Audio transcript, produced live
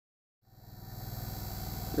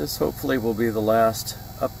This hopefully will be the last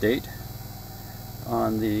update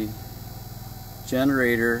on the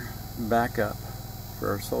generator backup for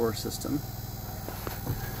our solar system.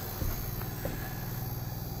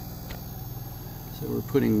 So we're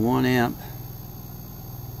putting 1 amp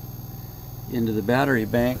into the battery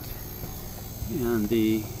bank, and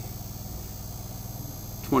the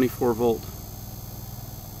 24 volt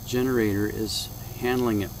generator is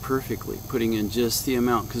handling it perfectly, putting in just the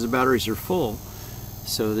amount, because the batteries are full,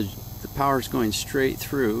 so the power is going straight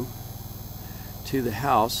through to the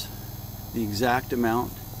house, the exact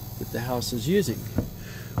amount that the house is using,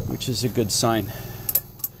 which is a good sign.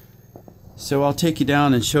 So I'll take you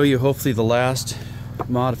down and show you hopefully the last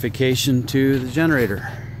modification to the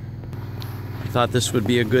generator. I thought this would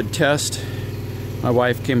be a good test. My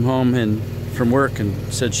wife came home from work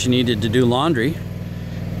and said she needed to do laundry.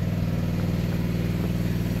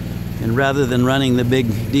 And rather than running the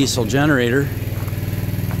big diesel generator,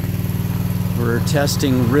 we're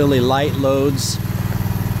testing really light loads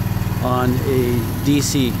on a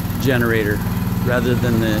DC generator rather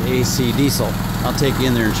than the AC diesel. I'll take you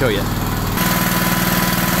in there and show you.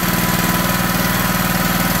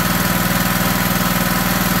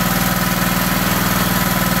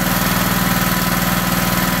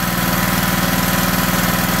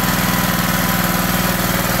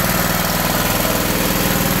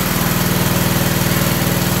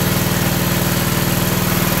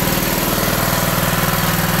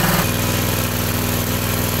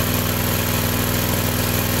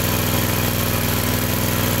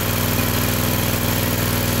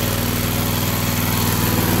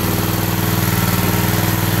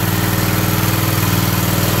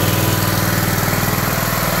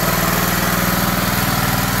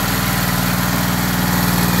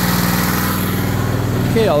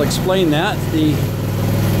 Okay, I'll explain that. The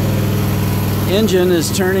engine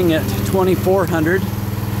is turning at 2400.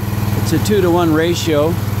 It's a 2-to-1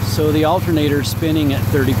 ratio, so the alternator is spinning at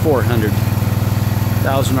 3400,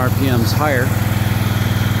 1000 RPMs higher.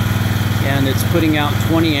 And it's putting out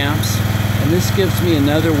 20 amps. And this gives me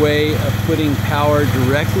another way of putting power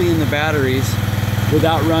directly in the batteries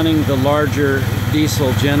without running the larger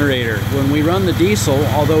diesel generator. When we run the diesel,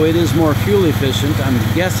 although it is more fuel efficient, I'm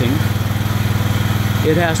guessing,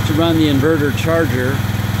 it has to run the inverter charger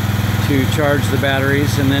to charge the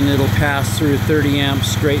batteries, and then it'll pass through 30 amps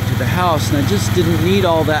straight to the house, and I just didn't need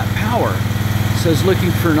all that power. So I was looking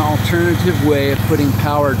for an alternative way of putting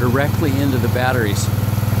power directly into the batteries.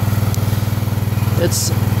 It's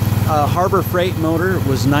a Harbor Freight motor. It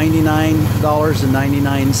was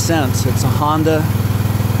 $99.99. It's a Honda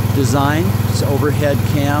design. It's overhead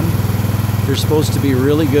cam. They're supposed to be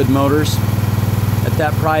really good motors. At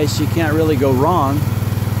that price, you can't really go wrong.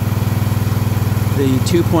 The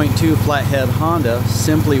 2.2 flathead Honda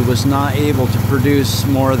simply was not able to produce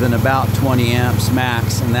more than about 20 amps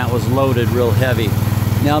max, and that was loaded real heavy.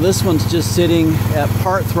 Now this one's just sitting at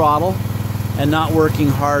part throttle and not working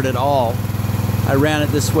hard at all. I ran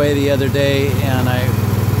it this way the other day, and I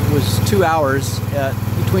was 2 hours at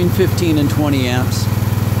between 15 and 20 amps,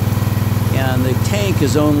 and the tank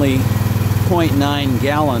is only 0.9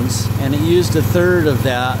 gallons, and it used a third of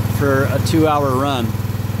that for a 2-hour run.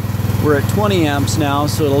 We're at 20 amps now,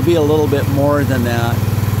 so it'll be a little bit more than that,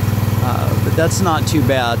 but that's not too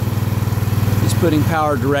bad. It's putting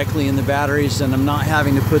power directly in the batteries, and I'm not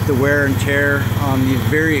having to put the wear and tear on the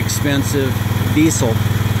very expensive diesel.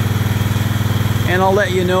 And I'll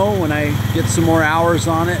let you know when I get some more hours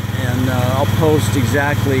on it, and I'll post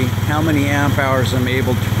exactly how many amp hours I'm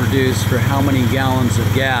able to produce for how many gallons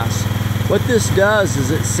of gas. What this does is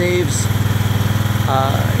it saves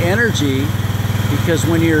energy, because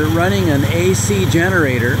when you're running an AC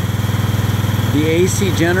generator, the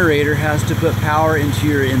AC generator has to put power into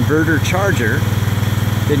your inverter charger.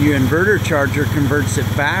 Then your inverter charger converts it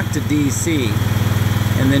back to DC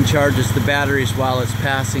and then charges the batteries while it's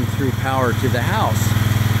passing through power to the house.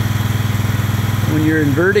 When you're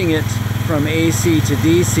inverting it from AC to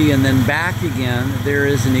DC and then back again, there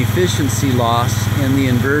is an efficiency loss in the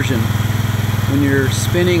inversion. When you're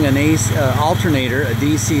spinning an alternator, a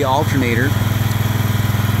DC alternator,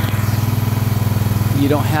 you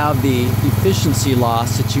don't have the efficiency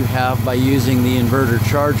loss that you have by using the inverter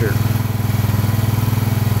charger.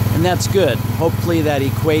 And that's good. Hopefully that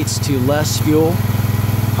equates to less fuel.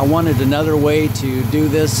 I wanted another way to do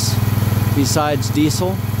this besides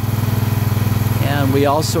diesel. And we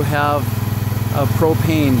also have a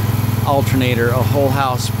propane alternator, a whole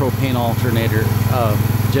house propane alternator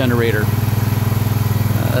generator,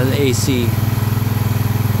 AC.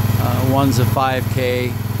 One's a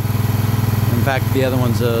 5K. In fact, the other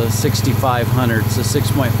one's a 6500. It's a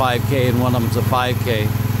 6.5K, and one of them's a 5K.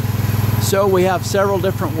 So we have several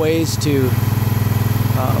different ways to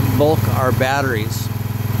bulk our batteries,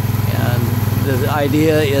 and the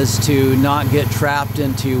idea is to not get trapped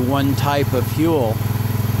into one type of fuel.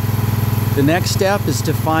 The next step is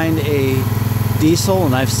to find a diesel,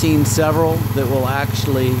 and I've seen several that will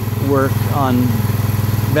actually work on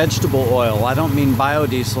vegetable oil. I don't mean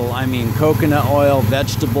biodiesel, I mean coconut oil,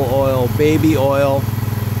 vegetable oil, baby oil.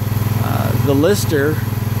 The lister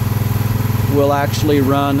will actually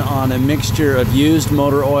run on a mixture of used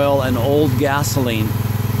motor oil and old gasoline.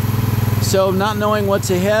 So, not knowing what's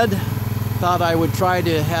ahead, thought I would try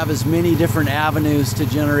to have as many different avenues to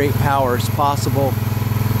generate power as possible.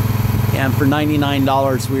 And for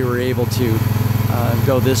 $99 we were able to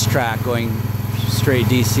go this track, going straight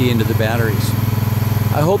DC into the batteries.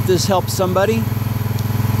 I hope this helps somebody.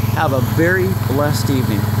 Have a very blessed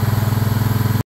evening.